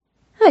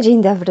No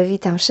dzień dobry,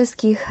 witam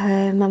wszystkich.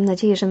 Mam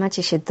nadzieję, że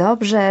macie się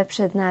dobrze.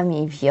 Przed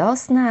nami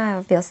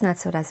wiosna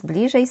coraz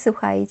bliżej,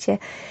 słuchajcie,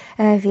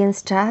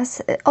 więc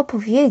czas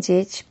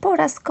opowiedzieć po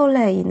raz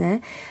kolejny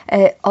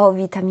o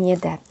witaminie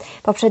D.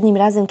 Poprzednim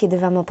razem, kiedy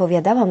Wam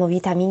opowiadałam o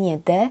witaminie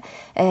D,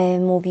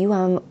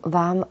 mówiłam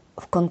Wam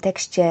w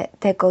kontekście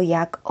tego,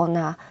 jak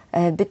ona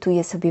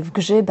bytuje sobie w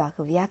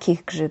grzybach, w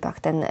jakich grzybach.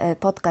 Ten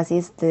podcast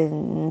jest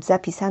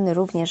zapisany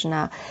również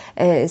na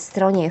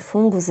stronie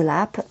Fungus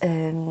Lab,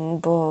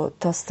 bo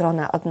to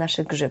strona od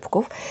naszych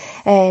grzybków.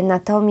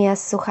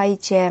 Natomiast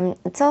słuchajcie,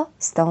 co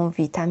z tą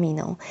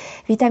witaminą?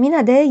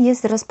 Witamina D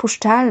jest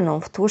rozpuszczalną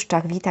w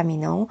tłuszczach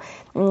witaminą,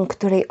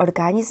 której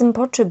organizm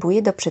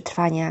potrzebuje do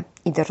przetrwania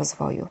i do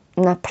rozwoju.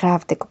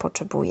 Naprawdę go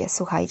potrzebuje,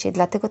 słuchajcie,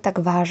 dlatego tak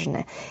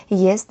ważne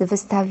jest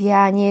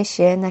wystawianie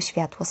się na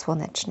światło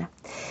słoneczne.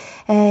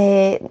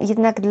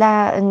 Jednak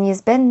dla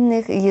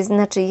niezbędnych,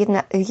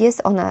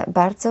 jest ona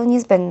bardzo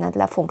niezbędna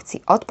dla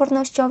funkcji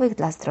odpornościowych,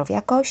 dla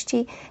zdrowia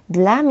kości,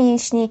 dla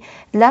mięśni,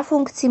 dla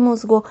funkcji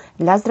mózgu,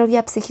 dla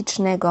zdrowia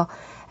psychicznego,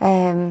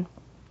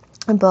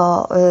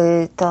 bo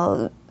to,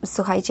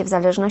 słuchajcie, w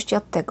zależności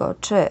od tego,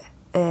 czy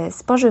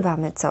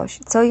spożywamy coś,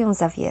 co ją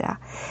zawiera,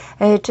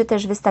 czy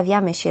też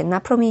wystawiamy się na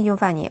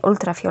promieniowanie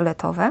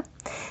ultrafioletowe,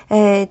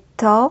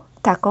 to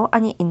taką, a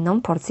nie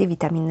inną porcję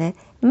witaminy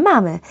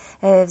mamy,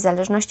 w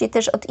zależności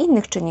też od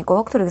innych czynników,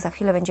 o których za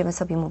chwilę będziemy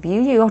sobie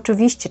mówili, i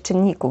oczywiście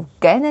czynników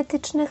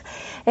genetycznych,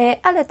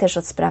 ale też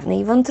od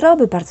sprawnej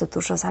wątroby bardzo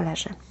dużo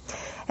zależy.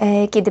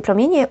 Kiedy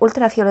promienie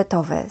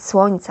ultrafioletowe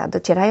słońca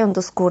docierają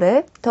do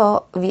skóry,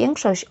 to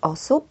większość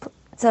osób,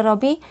 co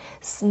robi?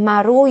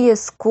 Smaruje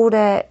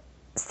skórę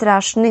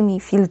strasznymi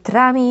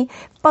filtrami,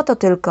 po to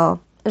tylko,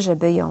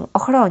 żeby ją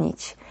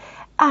ochronić.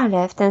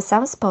 Ale w ten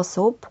sam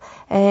sposób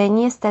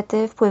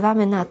niestety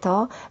wpływamy na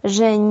to,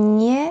 że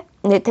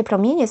te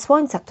promienie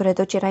słońca, które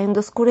docierają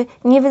do skóry,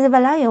 nie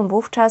wyzwalają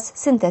wówczas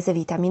syntezy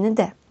witaminy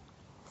D.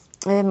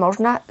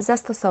 Można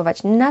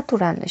zastosować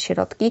naturalne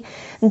środki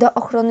do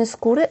ochrony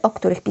skóry, o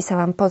których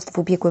pisałam post w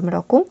ubiegłym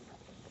roku.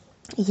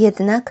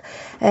 Jednak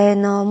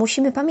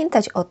musimy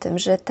pamiętać o tym,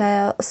 że to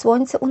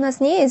słońce u nas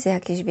nie jest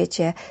jakieś,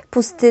 wiecie,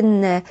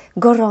 pustynne,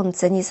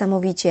 gorące,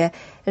 niesamowicie,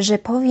 że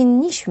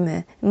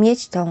powinniśmy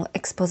mieć tą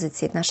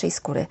ekspozycję naszej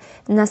skóry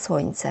na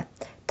słońce.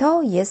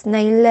 To jest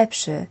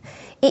najlepszy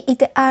i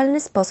idealny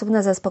sposób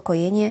na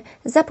zaspokojenie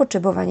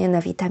zapotrzebowania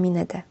na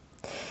witaminę D.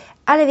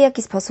 Ale w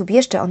jaki sposób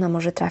jeszcze ona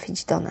może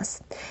trafić do nas?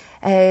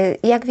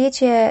 Jak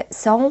wiecie,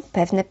 są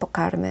pewne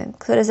pokarmy,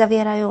 które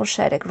zawierają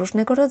szereg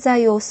różnego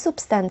rodzaju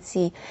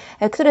substancji,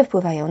 które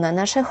wpływają na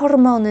nasze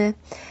hormony,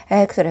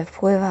 które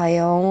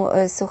wpływają,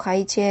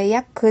 słuchajcie,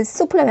 jak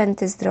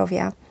suplementy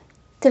zdrowia.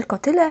 Tylko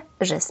tyle,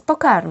 że z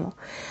pokarmu.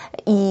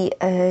 I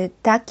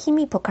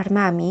takimi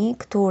pokarmami,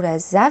 które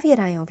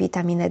zawierają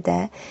witaminę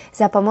D,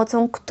 za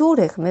pomocą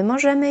których my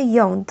możemy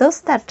ją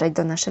dostarczać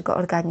do naszego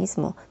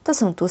organizmu, to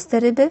są tłuste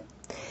ryby,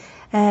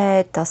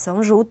 to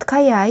są żółtka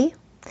jaj,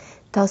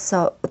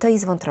 to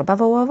jest wątroba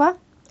wołowa,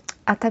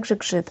 a także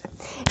grzyby.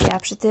 Ja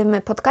przy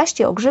tym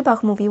podcaście o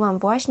grzybach mówiłam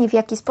właśnie, w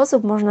jaki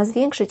sposób można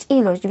zwiększyć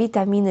ilość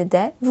witaminy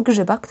D w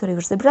grzybach, które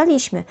już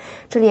zebraliśmy.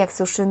 Czyli jak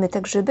suszymy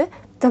te grzyby,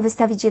 to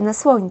wystawić je na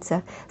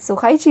słońce.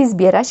 Słuchajcie,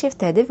 zbiera się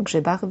wtedy w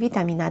grzybach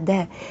witamina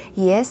D.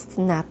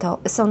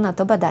 Są na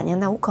to badania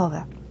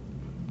naukowe.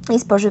 I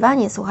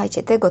spożywanie,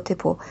 słuchajcie, tego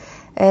typu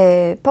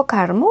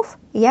pokarmów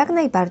jak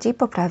najbardziej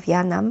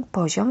poprawia nam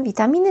poziom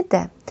witaminy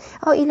D,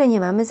 o ile nie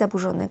mamy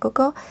zaburzonego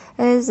go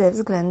ze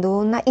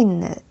względu na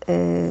inne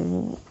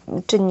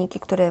czynniki,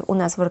 które u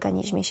nas w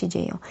organizmie się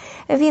dzieją.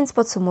 Więc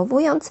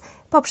podsumowując,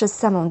 poprzez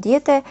samą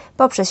dietę,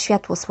 poprzez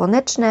światło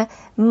słoneczne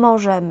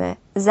możemy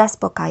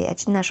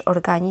zaspokajać nasz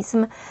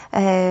organizm,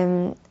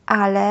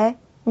 ale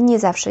nie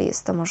zawsze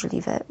jest to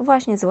możliwe,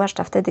 właśnie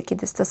zwłaszcza wtedy,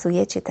 kiedy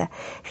stosujecie te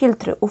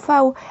filtry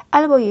UV,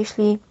 albo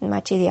jeśli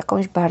macie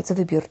jakąś bardzo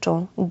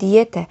wybiórczą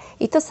dietę.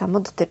 I to samo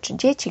dotyczy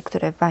dzieci,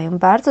 które mają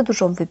bardzo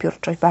dużą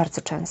wybiórczość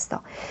bardzo często.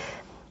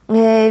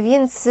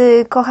 Więc,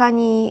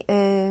 kochani,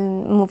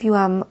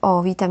 mówiłam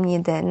o witaminie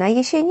D na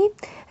jesieni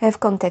w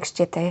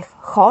kontekście tych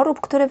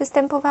chorób, które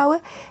występowały,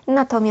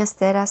 natomiast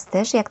teraz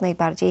też jak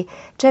najbardziej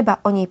trzeba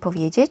o niej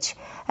powiedzieć,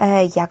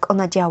 jak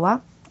ona działa.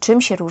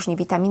 Czym się różni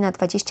witamina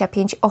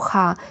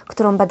 25OH,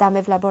 którą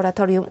badamy w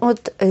laboratorium,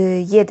 od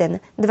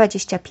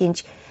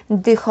 1,25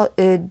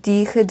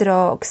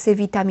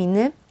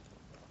 dihydroksywitaminy,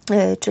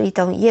 czyli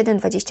tą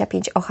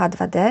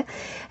 1,25OH2D,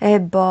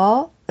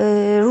 bo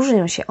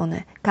różnią się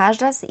one.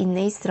 Każda z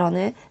innej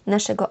strony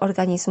naszego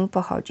organizmu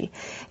pochodzi.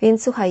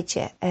 Więc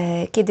słuchajcie,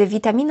 kiedy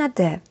witamina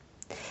D,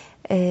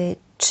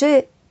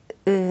 czy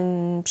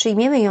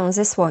przyjmiemy ją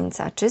ze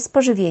słońca, czy z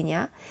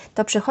pożywienia,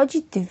 to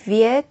przechodzi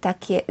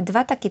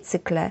dwa takie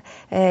cykle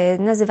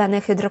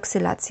nazywane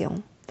hydroksylacją.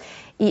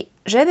 I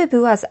żeby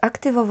była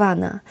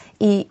zaktywowana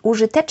i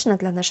użyteczna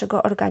dla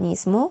naszego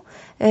organizmu,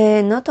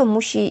 no to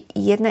musi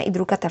jedna i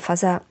druga ta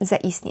faza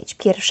zaistnieć.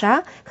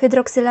 Pierwsza,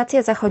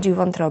 hydroksylacja zachodzi w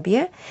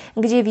wątrobie,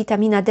 gdzie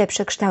witamina D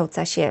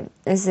przekształca się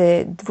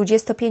z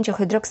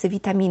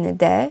 25-hydroksywitaminy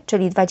D,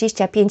 czyli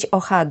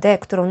 25-OH-D,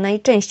 którą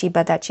najczęściej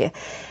badacie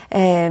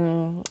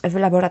w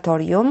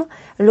laboratorium,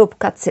 lub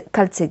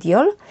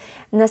kalcydiol.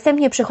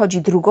 Następnie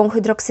przechodzi drugą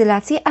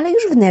hydroksylację, ale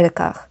już w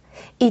nerkach.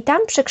 I tam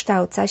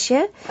przekształca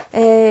się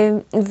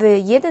w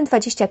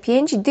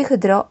 1,25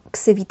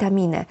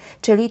 dihydroksywitaminę,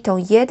 czyli tą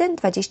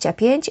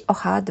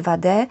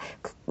 1,25-OH2D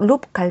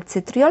lub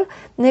kalcytriol,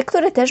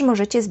 które też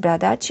możecie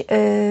zbadać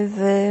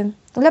w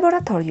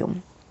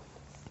laboratorium.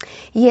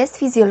 Jest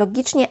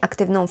fizjologicznie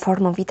aktywną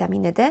formą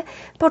witaminy D,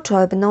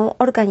 potrzebną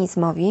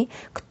organizmowi,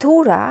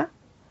 która,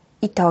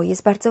 i to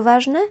jest bardzo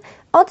ważne,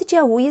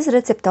 oddziałuje z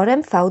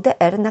receptorem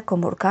VDR na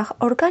komórkach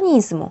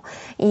organizmu.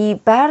 I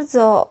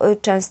bardzo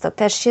często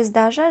też się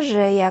zdarza,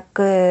 że jak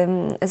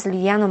z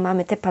Lilianą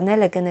mamy te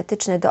panele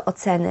genetyczne do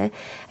oceny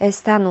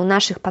stanu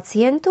naszych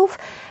pacjentów,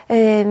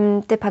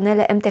 te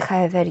panele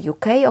MTHFR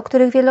UK, o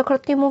których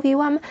wielokrotnie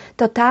mówiłam,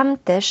 to tam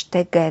też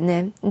te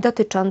geny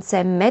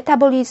dotyczące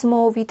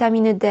metabolizmu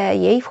witaminy D,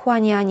 jej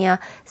wchłaniania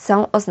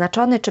są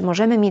oznaczone, czy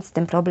możemy mieć z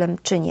tym problem,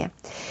 czy nie.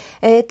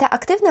 Ta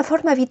aktywna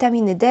forma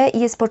witaminy D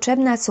jest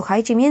potrzebna,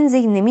 słuchajcie,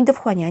 między innymi do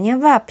wchłaniania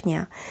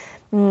wapnia,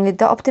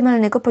 do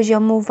optymalnego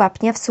poziomu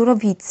wapnia w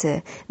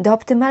surowicy, do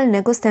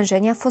optymalnego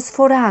stężenia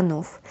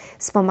fosforanów,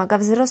 wspomaga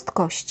wzrost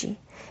kości,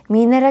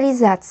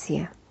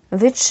 mineralizację,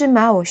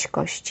 wytrzymałość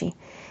kości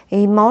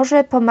i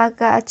może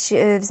pomagać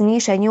w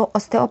zmniejszeniu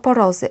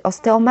osteoporozy,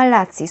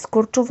 osteomalacji,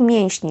 skurczów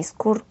mięśni,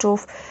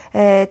 skurczów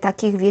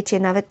takich, wiecie,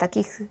 nawet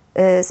takich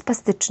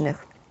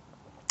spastycznych.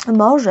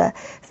 Może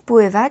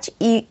wpływać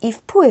i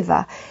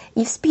wpływa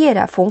i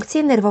wspiera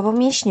funkcje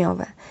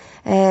nerwowo-mięśniowe,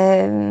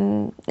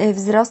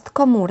 wzrost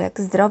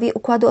komórek, zdrowie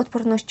układu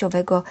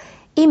odpornościowego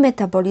i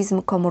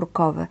metabolizm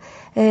komórkowy.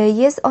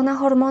 Jest ona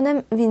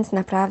hormonem, więc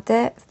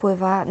naprawdę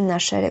wpływa na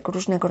szereg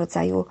różnego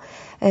rodzaju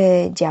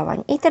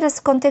działań. I teraz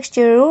w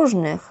kontekście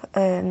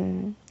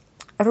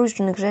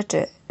różnych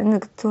rzeczy,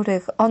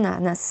 których ona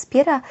nas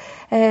wspiera,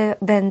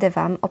 będę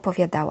Wam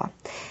opowiadała.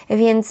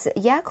 Więc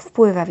jak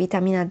wpływa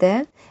witamina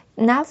D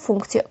na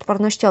funkcje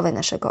odpornościowe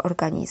naszego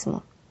organizmu?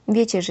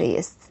 Wiecie, że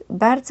jest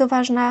bardzo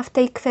ważna w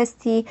tej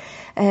kwestii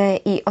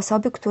i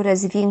osoby, które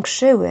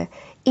zwiększyły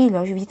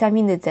ilość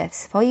witaminy D w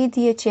swojej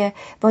diecie,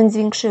 bądź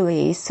zwiększyły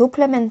jej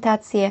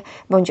suplementację,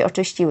 bądź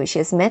oczyściły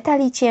się z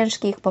metali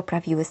ciężkich,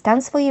 poprawiły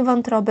stan swojej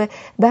wątroby,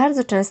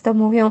 bardzo często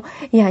mówią: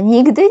 ja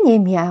nigdy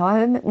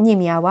nie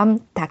miałam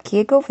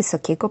takiego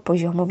wysokiego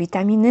poziomu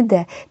witaminy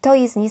D. To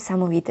jest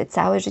niesamowite.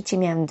 Całe życie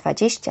miałam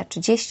 20,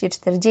 30,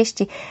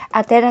 40,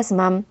 a teraz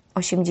mam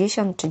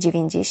 80 czy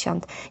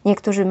 90.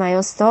 Niektórzy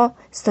mają 100,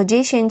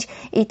 110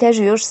 i też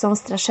już są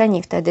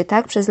straszeni wtedy,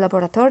 tak? Przez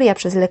laboratoria,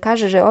 przez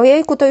lekarzy, że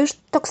ojejku, to już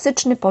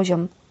toksyczny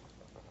poziom.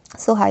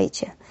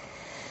 Słuchajcie.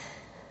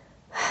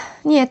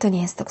 Nie, to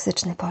nie jest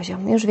toksyczny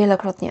poziom. Już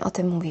wielokrotnie o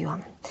tym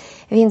mówiłam.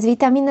 Więc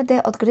witamina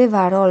D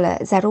odgrywa rolę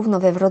zarówno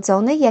we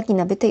wrodzonej, jak i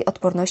nabytej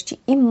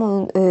odporności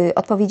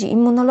odpowiedzi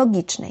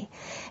immunologicznej.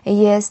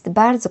 Jest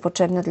bardzo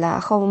potrzebna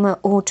dla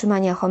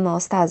utrzymania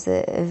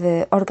homeostazy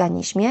w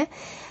organizmie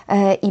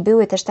i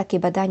były też takie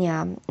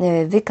badania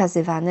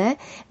wykazywane,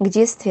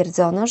 gdzie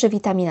stwierdzono, że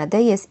witamina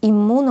D jest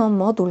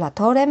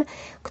immunomodulatorem,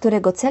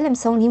 którego celem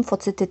są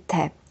limfocyty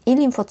T i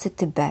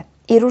limfocyty B.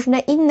 I różne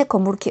inne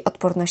komórki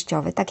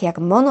odpornościowe, takie jak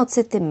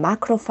monocyty,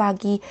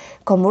 makrofagi,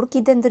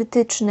 komórki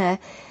dendrytyczne.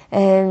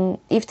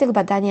 I w tych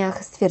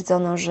badaniach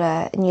stwierdzono,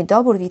 że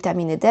niedobór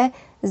witaminy D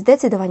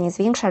zdecydowanie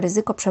zwiększa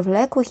ryzyko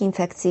przewlekłych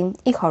infekcji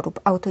i chorób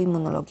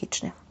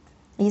autoimmunologicznych.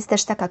 Jest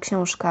też taka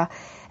książka,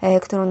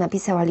 którą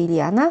napisała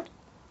Liliana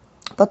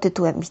pod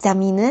tytułem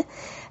Witaminy,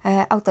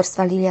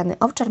 autorstwa Liliany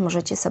Owczar,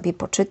 możecie sobie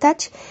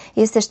poczytać.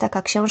 Jest też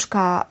taka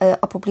książka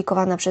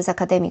opublikowana przez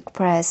Academic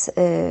Press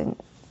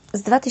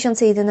z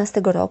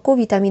 2011 roku,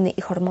 Witaminy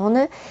i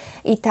hormony,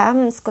 i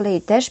tam z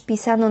kolei też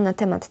pisano na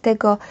temat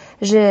tego,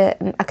 że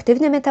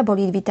aktywny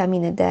metabolit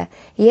witaminy D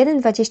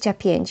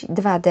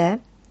 1,25,2D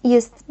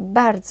jest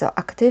bardzo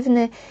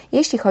aktywny,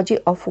 jeśli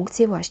chodzi o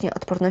funkcje właśnie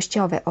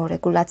odpornościowe, o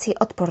regulację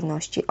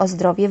odporności, o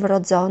zdrowie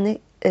wrodzony,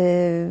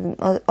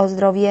 o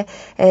zdrowie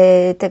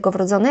tego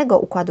wrodzonego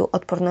układu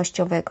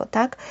odpornościowego,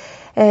 tak?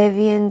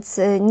 Więc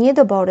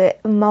niedobory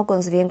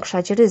mogą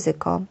zwiększać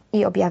ryzyko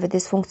i objawy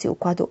dysfunkcji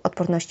układu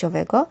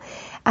odpornościowego,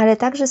 ale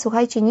także,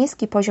 słuchajcie,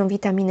 niski poziom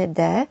witaminy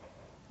D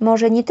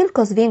może nie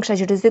tylko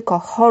zwiększać ryzyko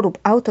chorób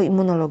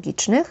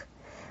autoimmunologicznych,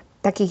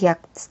 takich jak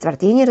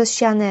stwardnienie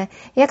rozsiane,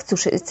 jak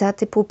cukrzyca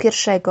typu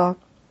 1,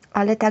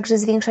 ale także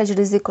zwiększać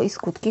ryzyko i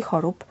skutki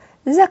chorób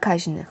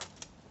zakaźnych.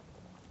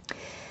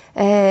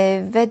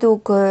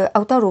 Według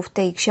autorów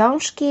tej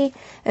książki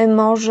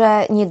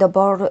może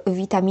niedobór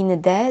witaminy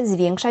D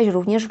zwiększać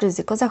również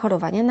ryzyko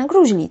zachorowania na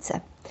gruźlicę.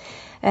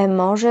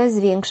 Może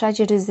zwiększać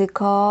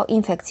ryzyko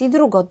infekcji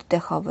dróg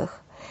oddechowych.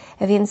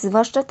 Więc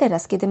zwłaszcza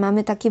teraz, kiedy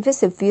mamy taki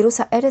wysyp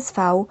wirusa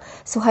RSV,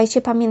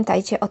 słuchajcie,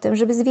 pamiętajcie o tym,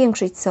 żeby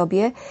zwiększyć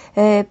sobie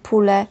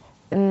pulę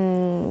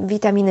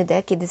witaminy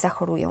D, kiedy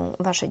zachorują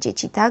Wasze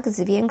dzieci, tak?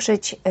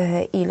 Zwiększyć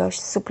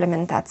ilość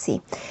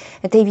suplementacji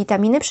tej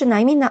witaminy,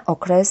 przynajmniej na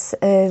okres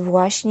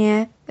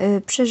właśnie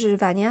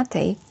przeżywania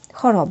tej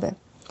choroby.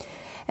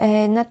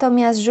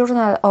 Natomiast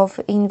Journal of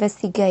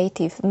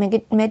Investigative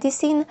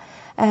Medicine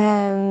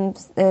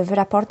w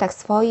raportach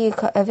swoich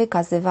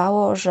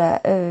wykazywało, że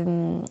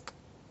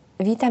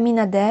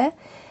witamina D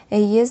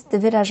jest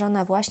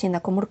wyrażona właśnie na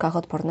komórkach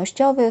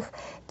odpornościowych,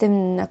 w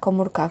tym na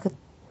komórkach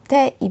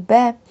T i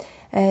B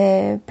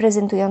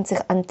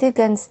prezentujących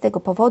antygen. Z tego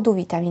powodu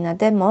witamina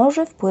D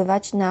może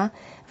wpływać na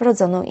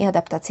wrodzoną i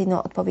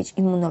adaptacyjną odpowiedź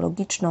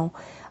immunologiczną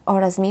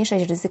oraz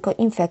zmniejszać ryzyko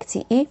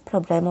infekcji i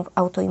problemów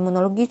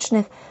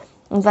autoimmunologicznych.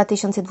 W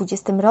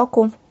 2020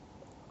 roku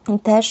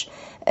też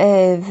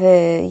w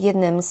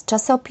jednym z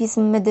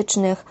czasopism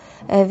medycznych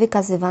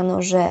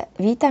wykazywano, że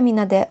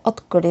witamina D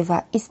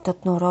odgrywa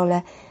istotną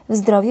rolę w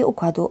zdrowiu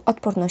układu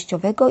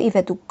odpornościowego i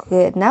według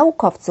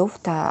naukowców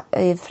ta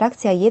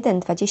frakcja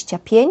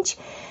 1,25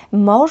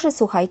 może,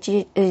 słuchajcie,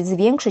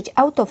 zwiększyć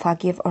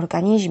autofagię w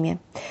organizmie.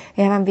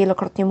 Ja Wam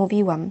wielokrotnie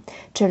mówiłam,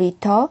 czyli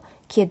to,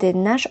 kiedy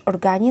nasz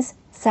organizm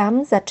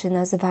sam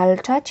zaczyna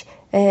zwalczać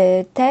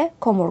te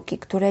komórki,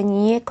 które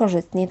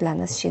niekorzystnie dla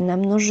nas się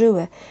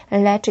namnożyły,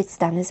 leczyć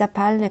stany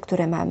zapalne,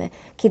 które mamy.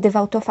 Kiedy w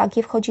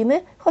autofagię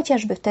wchodzimy?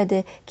 Chociażby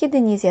wtedy,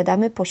 kiedy nie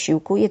zjadamy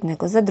posiłku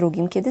jednego za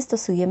drugim, kiedy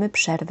stosujemy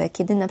przerwę,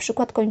 kiedy na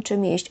przykład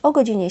kończymy jeść o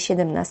godzinie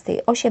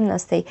 17,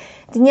 18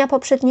 dnia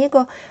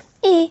poprzedniego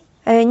i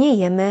nie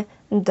jemy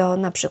do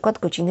na przykład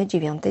godziny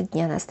 9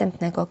 dnia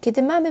następnego,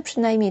 kiedy mamy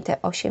przynajmniej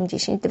te 8,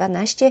 10,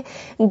 12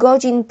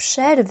 godzin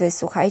przerwy,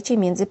 słuchajcie,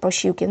 między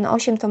posiłkiem. No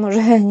 8 to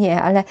może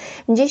nie, ale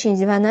 10,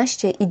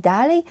 12 i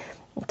dalej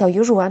to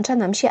już włącza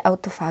nam się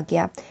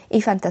autofagia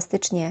i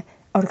fantastycznie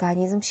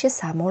organizm się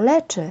samo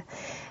leczy.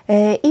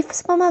 I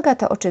wspomaga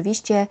to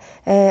oczywiście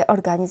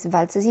organizm w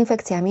walce z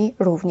infekcjami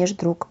również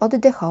dróg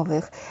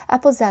oddechowych. A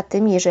poza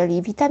tym,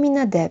 jeżeli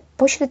witamina D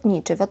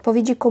pośredniczy w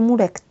odpowiedzi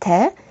komórek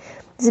T,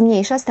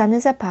 zmniejsza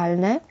stany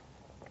zapalne,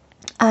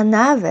 a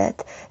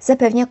nawet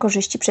zapewnia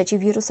korzyści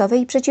przeciwwirusowe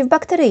i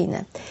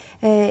przeciwbakteryjne.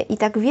 I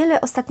tak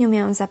wiele ostatnio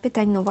miałam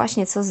zapytań, no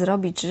właśnie co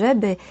zrobić,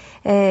 żeby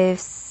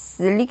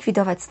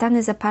zlikwidować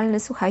stany zapalne.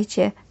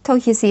 Słuchajcie, to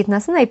jest jedna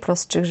z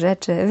najprostszych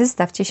rzeczy.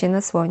 Wystawcie się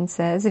na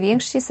słońce,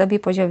 zwiększcie sobie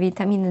poziom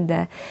witaminy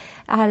D,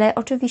 ale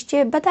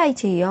oczywiście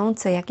badajcie ją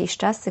co jakiś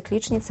czas,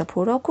 cyklicznie, co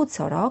pół roku,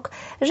 co rok,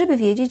 żeby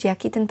wiedzieć,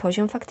 jaki ten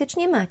poziom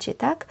faktycznie macie,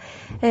 tak?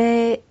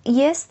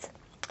 Jest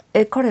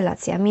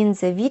korelacja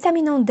między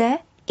witaminą D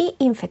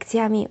i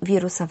infekcjami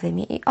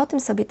wirusowymi. I o tym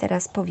sobie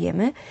teraz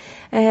powiemy,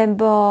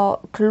 bo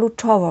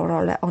kluczową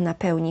rolę ona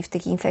pełni w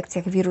tych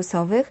infekcjach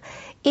wirusowych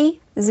i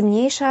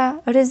zmniejsza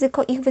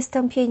ryzyko ich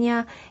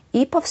wystąpienia,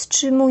 i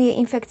powstrzymuje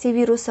infekcje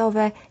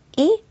wirusowe,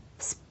 i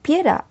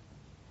wspiera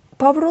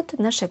powrót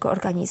naszego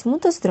organizmu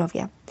do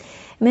zdrowia.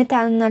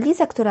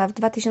 Metaanaliza, która w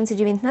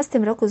 2019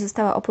 roku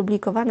została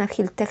opublikowana,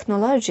 Health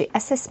Technology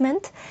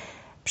Assessment,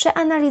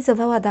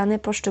 przeanalizowała dane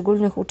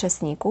poszczególnych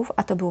uczestników,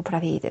 a to było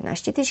prawie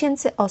 11 000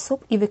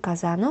 osób, i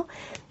wykazano,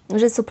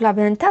 że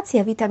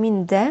suplementacja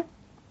witaminy D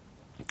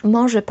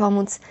może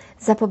pomóc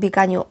w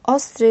zapobieganiu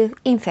ostrych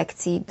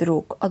infekcji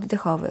dróg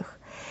oddechowych.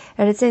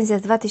 Recenzja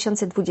z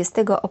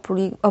 2020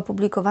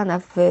 opublikowana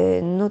w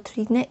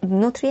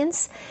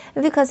Nutrients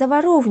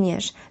wykazała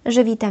również,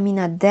 że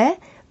witamina D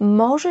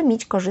może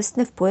mieć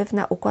korzystny wpływ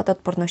na układ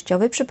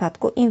odpornościowy w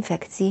przypadku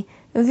infekcji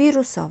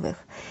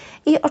wirusowych.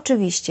 I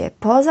oczywiście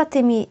poza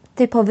tymi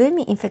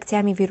typowymi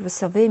infekcjami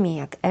wirusowymi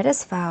jak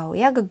RSV,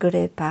 jak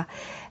grypa,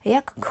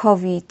 jak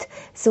COVID,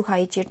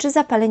 słuchajcie, czy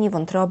zapalenie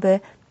wątroby,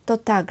 to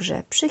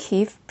także przy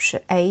HIV, przy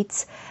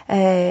AIDS,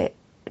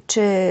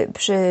 czy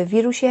przy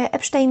wirusie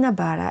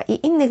Epsteina-Barra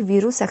i innych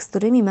wirusach, z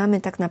którymi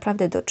mamy tak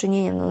naprawdę do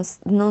czynienia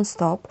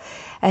non-stop,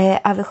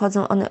 a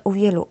wychodzą one u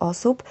wielu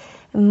osób,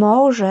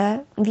 może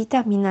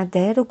witamina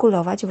D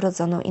regulować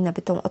wrodzoną i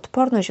nabytą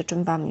odporność, o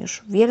czym Wam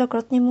już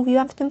wielokrotnie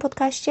mówiłam w tym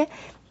podcaście.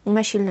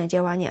 Ma silne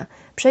działania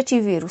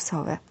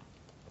przeciwwirusowe,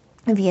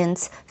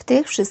 więc w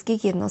tych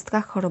wszystkich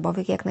jednostkach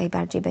chorobowych jak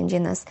najbardziej będzie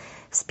nas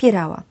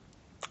wspierała.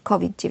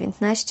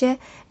 COVID-19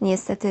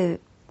 niestety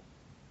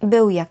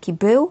był jaki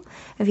był,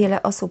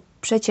 wiele osób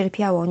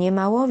przecierpiało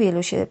niemało,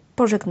 wielu się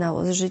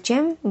pożegnało z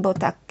życiem, bo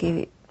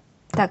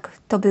tak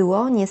to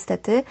było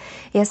niestety.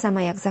 Ja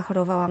sama jak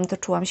zachorowałam, to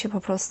czułam się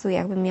po prostu,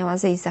 jakbym miała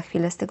zejść za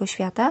chwilę z tego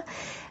świata,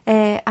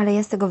 ale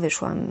ja z tego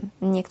wyszłam.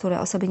 Niektóre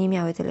osoby nie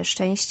miały tyle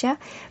szczęścia,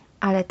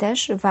 ale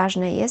też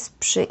ważne jest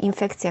przy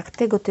infekcjach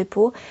tego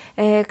typu,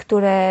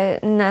 które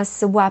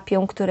nas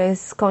łapią, które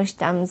skądś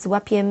tam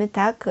złapiemy,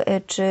 tak,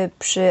 czy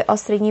przy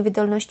ostrej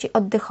niewydolności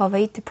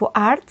oddechowej typu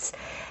ARDS,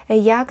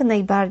 jak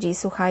najbardziej,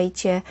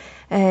 słuchajcie,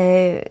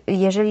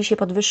 jeżeli się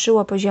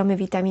podwyższyło poziomy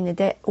witaminy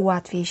D,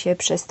 łatwiej się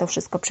przez to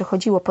wszystko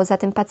przechodziło. Poza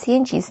tym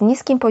pacjenci z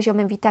niskim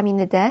poziomem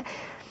witaminy D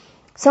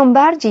są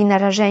bardziej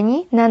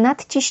narażeni na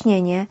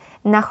nadciśnienie,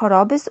 na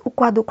choroby z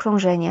układu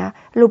krążenia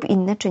lub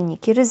inne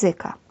czynniki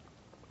ryzyka.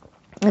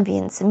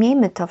 Więc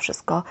miejmy to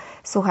wszystko,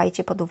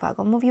 słuchajcie, pod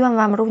uwagą. Mówiłam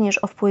Wam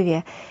również o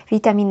wpływie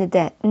witaminy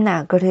D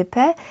na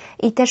grypę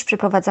i też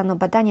przeprowadzano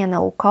badania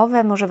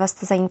naukowe. Może Was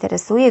to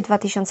zainteresuje. W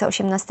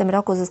 2018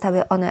 roku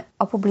zostały one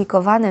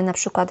opublikowane na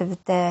przykład w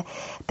The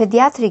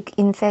Pediatric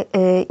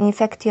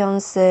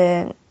Infections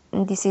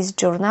Disease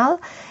Journal,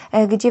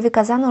 gdzie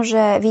wykazano,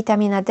 że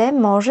witamina D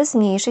może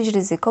zmniejszyć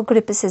ryzyko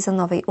grypy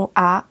sezonowej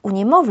u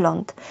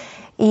niemowląt.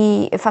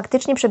 I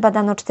faktycznie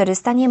przebadano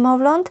 400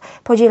 niemowląt,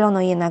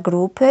 podzielono je na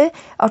grupy,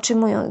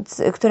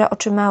 które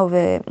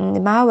otrzymały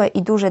małe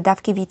i duże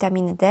dawki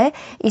witaminy D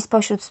i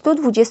spośród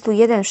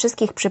 121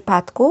 wszystkich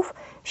przypadków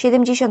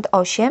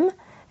 78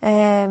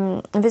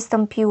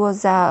 wystąpiło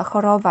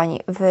zachorowań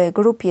w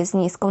grupie z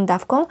niską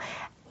dawką,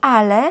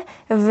 ale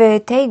w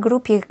tej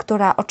grupie,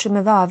 która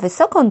otrzymywała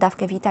wysoką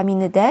dawkę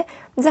witaminy D,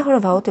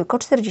 zachorowało tylko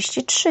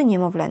 43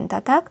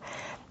 niemowlęta, tak?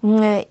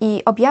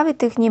 I objawy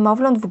tych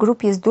niemowląt w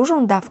grupie z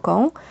dużą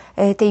dawką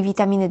tej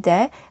witaminy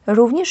D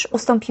również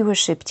ustąpiły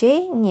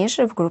szybciej niż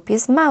w grupie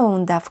z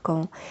małą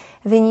dawką.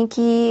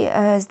 Wyniki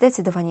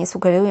zdecydowanie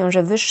sugerują,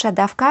 że wyższa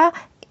dawka,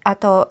 a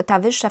to ta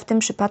wyższa w tym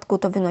przypadku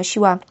to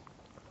wynosiła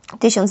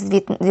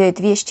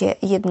 1200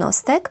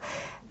 jednostek,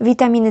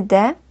 witaminy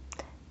D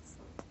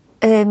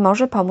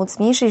może pomóc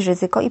zmniejszyć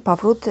ryzyko i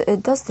powrót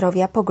do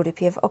zdrowia po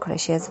grypie w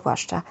okresie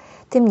zwłaszcza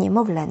tym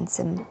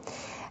niemowlęcym.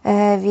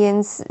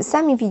 Więc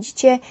sami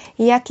widzicie,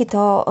 jakie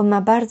to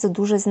ma bardzo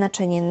duże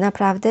znaczenie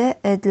naprawdę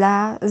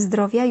dla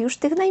zdrowia już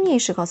tych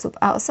najmniejszych osób.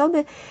 A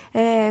osoby,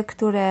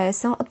 które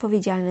są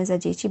odpowiedzialne za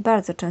dzieci,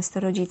 bardzo często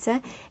rodzice,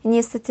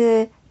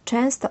 niestety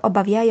często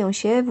obawiają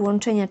się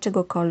włączenia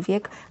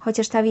czegokolwiek,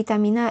 chociaż ta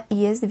witamina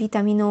jest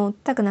witaminą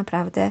tak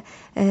naprawdę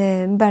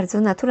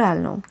bardzo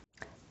naturalną.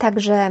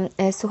 Także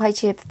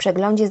słuchajcie, w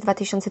przeglądzie z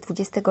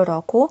 2020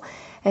 roku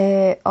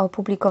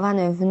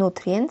opublikowanym w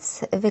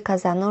Nutrients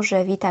wykazano,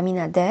 że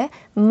witamina D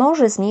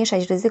może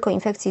zmniejszać ryzyko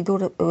infekcji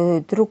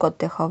dróg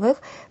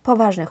oddechowych,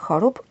 poważnych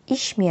chorób i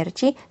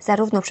śmierci,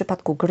 zarówno w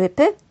przypadku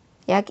grypy,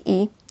 jak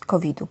i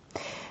COVID-u.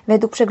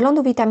 Według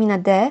przeglądu witamina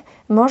D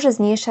może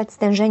zmniejszać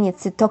stężenie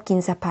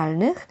cytokin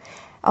zapalnych,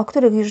 o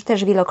których już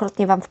też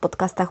wielokrotnie Wam w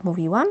podcastach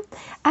mówiłam,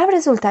 a w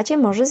rezultacie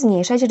może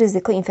zmniejszać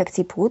ryzyko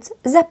infekcji płuc,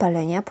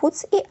 zapalenia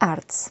płuc i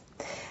ARDS.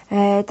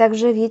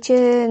 Także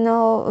wiecie,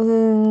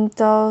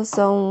 to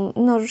są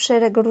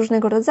szereg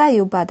różnego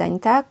rodzaju badań,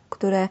 tak,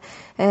 które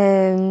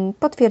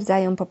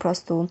potwierdzają po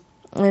prostu,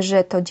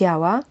 że to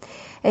działa.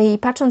 I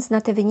patrząc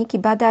na te wyniki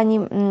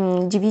badań,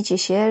 dziwicie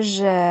się,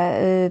 że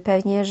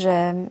pewnie,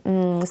 że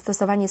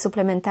stosowanie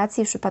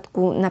suplementacji w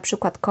przypadku na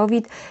przykład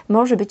COVID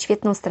może być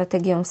świetną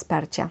strategią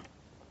wsparcia.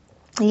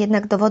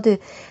 Jednak dowody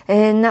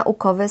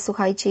naukowe,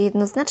 słuchajcie,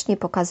 jednoznacznie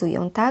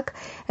pokazują, tak,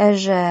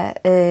 że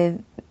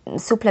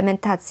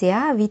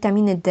suplementacja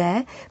witaminy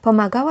D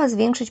pomagała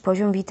zwiększyć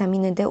poziom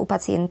witaminy D u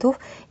pacjentów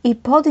i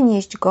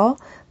podnieść go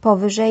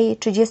powyżej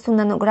 30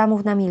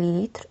 nanogramów na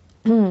mililitr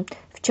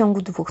w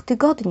ciągu 2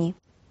 tygodni.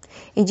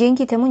 I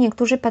dzięki temu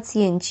niektórzy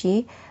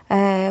pacjenci,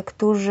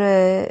 którzy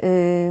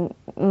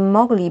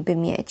mogliby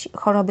mieć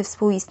choroby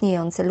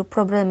współistniejące lub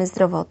problemy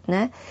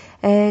zdrowotne,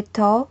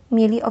 to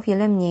mieli o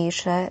wiele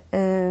mniejsze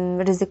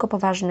ryzyko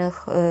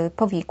poważnych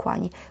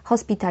powikłań,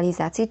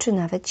 hospitalizacji czy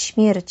nawet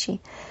śmierci.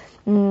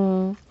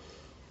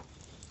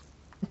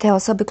 Te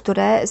osoby,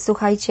 które,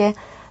 słuchajcie,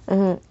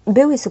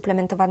 były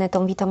suplementowane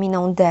tą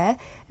witaminą D,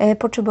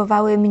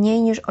 potrzebowały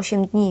mniej niż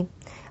 8 dni.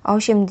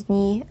 8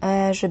 dni,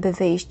 żeby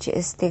wyjść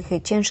z tych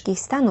ciężkich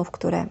stanów,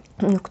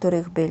 w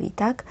których byli,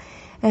 tak?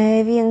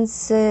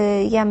 Więc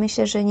ja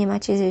myślę, że nie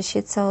macie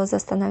się co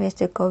zastanawiać,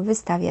 tylko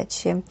wystawiać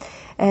się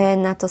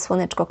na to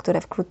słoneczko,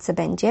 które wkrótce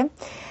będzie.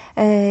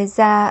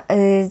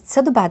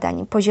 Co do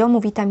badań poziomu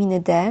witaminy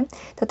D,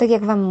 to tak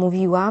jak Wam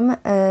mówiłam,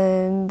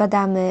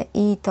 badamy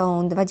i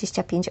tą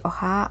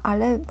 25-OH,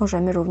 ale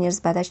możemy również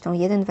zbadać tą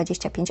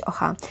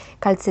 1,25-OH,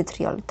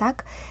 kalcytriol,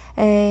 tak?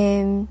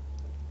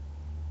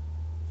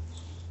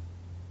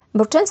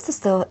 Bo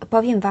często,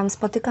 powiem Wam,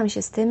 spotykam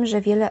się z tym,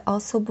 że wiele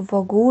osób w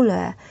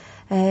ogóle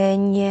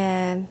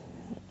nie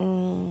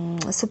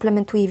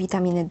suplementuje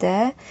witaminy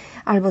D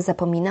albo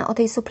zapomina o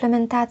tej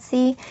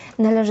suplementacji.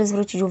 Należy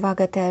zwrócić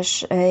uwagę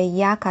też,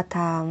 jaka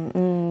ta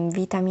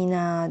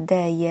witamina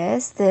D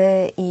jest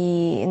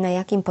i na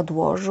jakim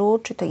podłożu,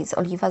 czy to jest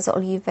oliwa z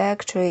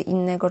oliwek, czy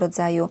innego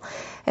rodzaju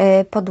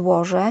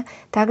podłoże,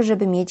 tak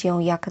żeby mieć ją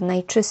jak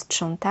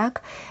najczystszą,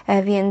 tak?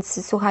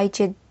 Więc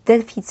słuchajcie,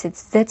 deficyt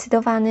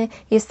zdecydowany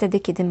jest wtedy,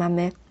 kiedy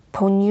mamy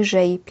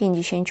poniżej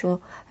 50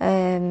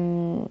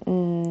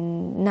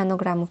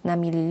 nanogramów na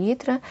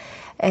mililitr.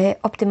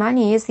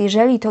 Optymalnie jest,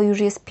 jeżeli to już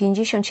jest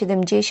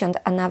 50-70,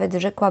 a nawet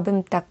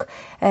rzekłabym tak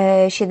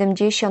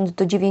 70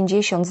 do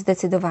 90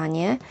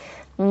 zdecydowanie.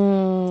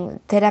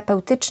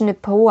 Terapeutyczny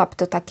pułap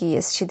to taki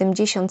jest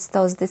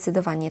 70-100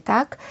 zdecydowanie,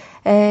 tak?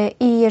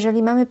 I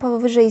jeżeli mamy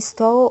powyżej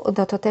 100,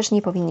 no to też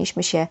nie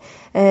powinniśmy się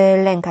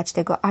lękać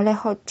tego, ale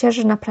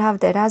chociaż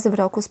naprawdę raz w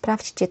roku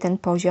sprawdźcie ten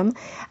poziom,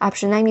 a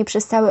przynajmniej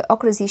przez cały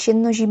okres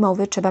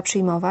jesienno-zimowy trzeba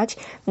przyjmować.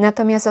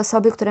 Natomiast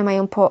osoby, które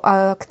mają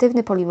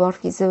aktywny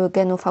polimorfizm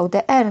genu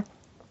VDR,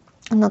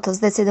 no to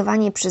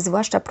zdecydowanie przy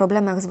zwłaszcza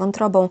problemach z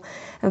wątrobą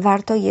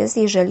warto jest,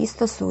 jeżeli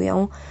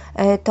stosują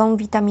tą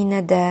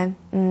witaminę D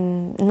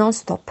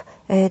non-stop,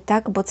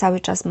 tak, bo cały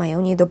czas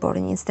mają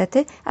niedobory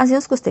niestety, a w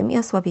związku z tym i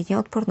osłabienie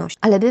odporności.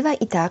 Ale bywa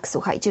i tak,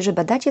 słuchajcie, że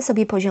badacie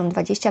sobie poziom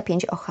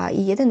 25 OH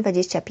i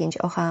 1,25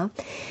 OH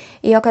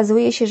i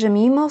okazuje się, że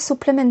mimo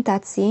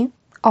suplementacji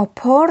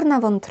oporna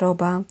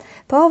wątroba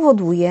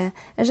powoduje,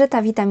 że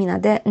ta witamina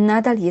D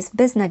nadal jest w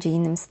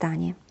beznadziejnym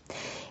stanie.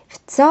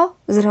 Co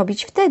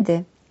zrobić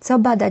wtedy? Co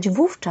badać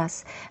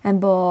wówczas?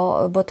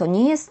 Bo to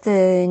nie jest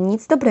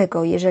nic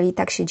dobrego, jeżeli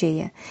tak się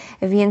dzieje.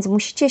 Więc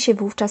musicie się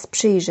wówczas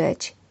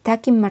przyjrzeć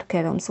takim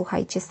markerom,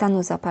 słuchajcie,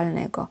 stanu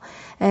zapalnego,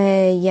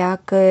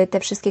 jak te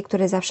wszystkie,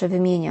 które zawsze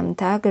wymieniam,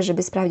 tak,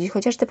 żeby sprawdzić,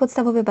 chociaż te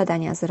podstawowe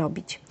badania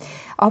zrobić.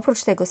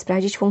 Oprócz tego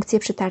sprawdzić funkcję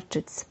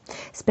przytarczyc,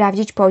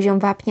 sprawdzić poziom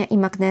wapnia i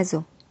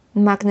magnezu.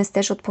 Magnez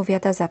też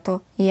odpowiada za to,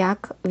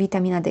 jak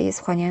witamina D jest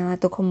wchłaniana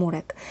do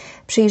komórek.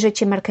 Przyjrzeć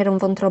się markerom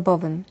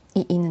wątrobowym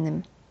i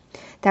innym.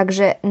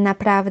 Także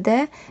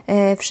naprawdę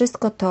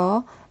wszystko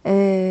to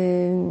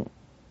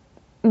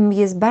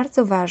jest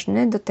bardzo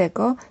ważne do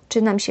tego,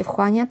 czy nam się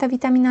wchłania ta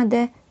witamina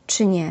D,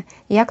 czy nie.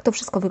 Jak to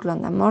wszystko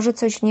wygląda? Może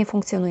coś nie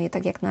funkcjonuje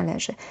tak, jak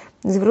należy.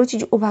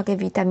 Zwrócić uwagę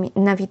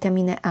na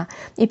witaminę A.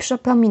 I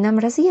przypominam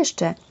raz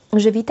jeszcze,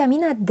 że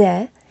witamina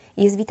D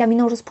jest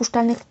witaminą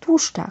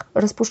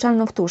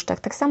rozpuszczalną w tłuszczach,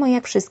 tak samo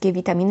jak wszystkie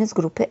witaminy z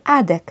grupy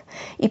ADEK.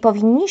 I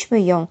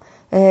powinniśmy ją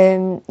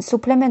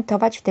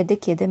suplementować wtedy,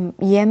 kiedy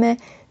jemy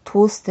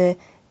tłusty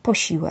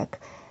posiłek.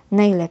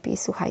 Najlepiej,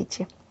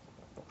 słuchajcie.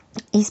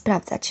 I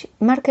sprawdzać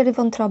markery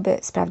wątroby,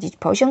 sprawdzić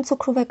poziom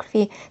cukru we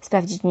krwi,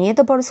 sprawdzić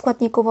niedobory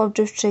składników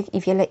odżywczych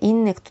i wiele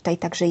innych, tutaj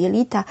także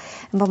jelita,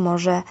 bo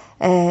może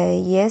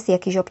jest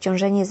jakieś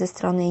obciążenie ze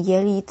strony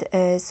jelit,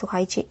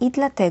 słuchajcie, i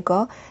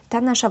dlatego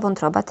ta nasza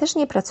wątroba też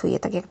nie pracuje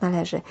tak, jak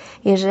należy.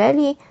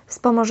 Jeżeli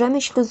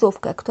wspomożemy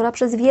śluzówkę, która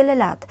przez wiele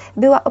lat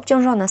była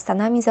obciążona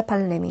stanami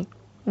zapalnymi,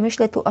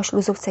 myślę tu o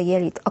śluzówce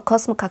jelit, o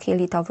kosmkach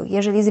jelitowych.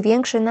 Jeżeli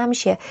zwiększy nam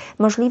się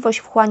możliwość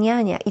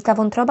wchłaniania i ta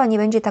wątroba nie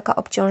będzie taka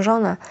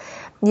obciążona,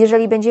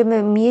 jeżeli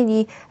będziemy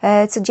mieli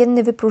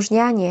codzienne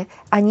wypróżnianie,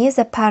 a nie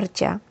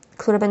zaparcia,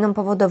 które będą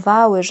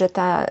powodowały, że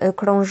to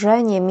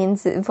krążenie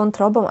między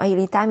wątrobą a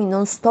jelitami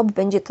non-stop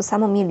będzie to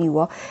samo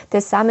mieliło,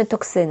 te same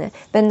toksyny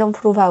będą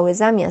fruwały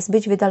zamiast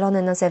być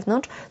wydalone na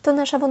zewnątrz, to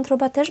nasza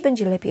wątroba też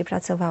będzie lepiej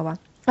pracowała.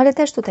 Ale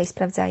też tutaj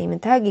sprawdzajmy,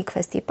 tak, i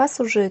kwestie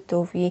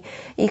pasożytów,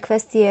 i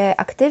kwestie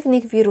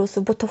aktywnych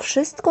wirusów, bo to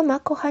wszystko ma,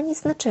 kochani,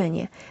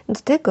 znaczenie do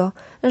tego,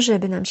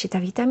 żeby nam się ta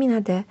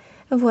witamina D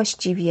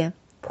właściwie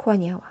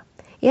wchłaniała.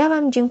 Ja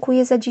Wam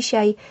dziękuję za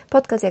dzisiaj.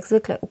 Podcast jak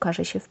zwykle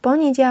ukaże się w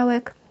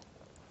poniedziałek,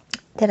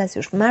 teraz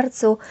już w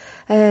marcu,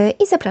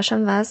 i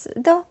zapraszam Was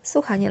do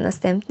słuchania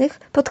następnych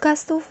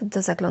podcastów,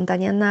 do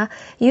zaglądania na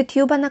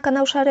YouTube'a, na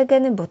kanał Szare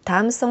Geny, bo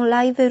tam są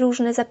live'y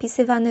różne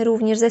zapisywane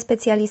również ze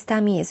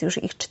specjalistami, jest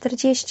już ich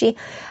 40,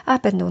 a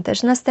będą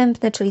też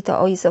następne, czyli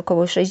to jest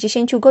około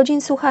 60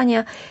 godzin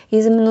słuchania,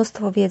 jest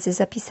mnóstwo wiedzy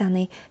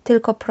zapisanej,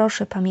 tylko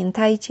proszę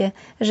pamiętajcie,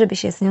 żeby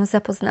się z nią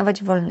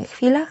zapoznawać w wolnych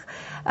chwilach,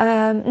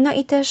 no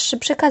i też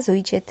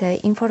przekazujcie te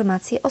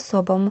informacje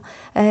osobom,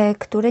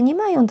 które nie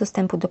mają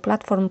dostępu do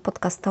platform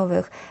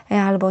podcastowych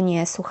albo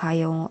nie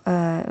słuchają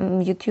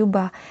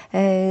YouTube'a.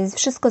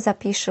 Wszystko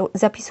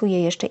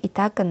zapisuję jeszcze i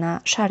tak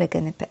na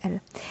szaregeny.pl.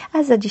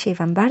 A za dzisiaj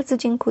Wam bardzo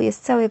dziękuję z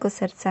całego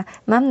serca.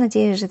 Mam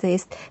nadzieję, że to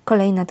jest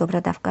kolejna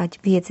dobra dawka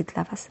wiedzy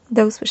dla Was.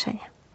 Do usłyszenia.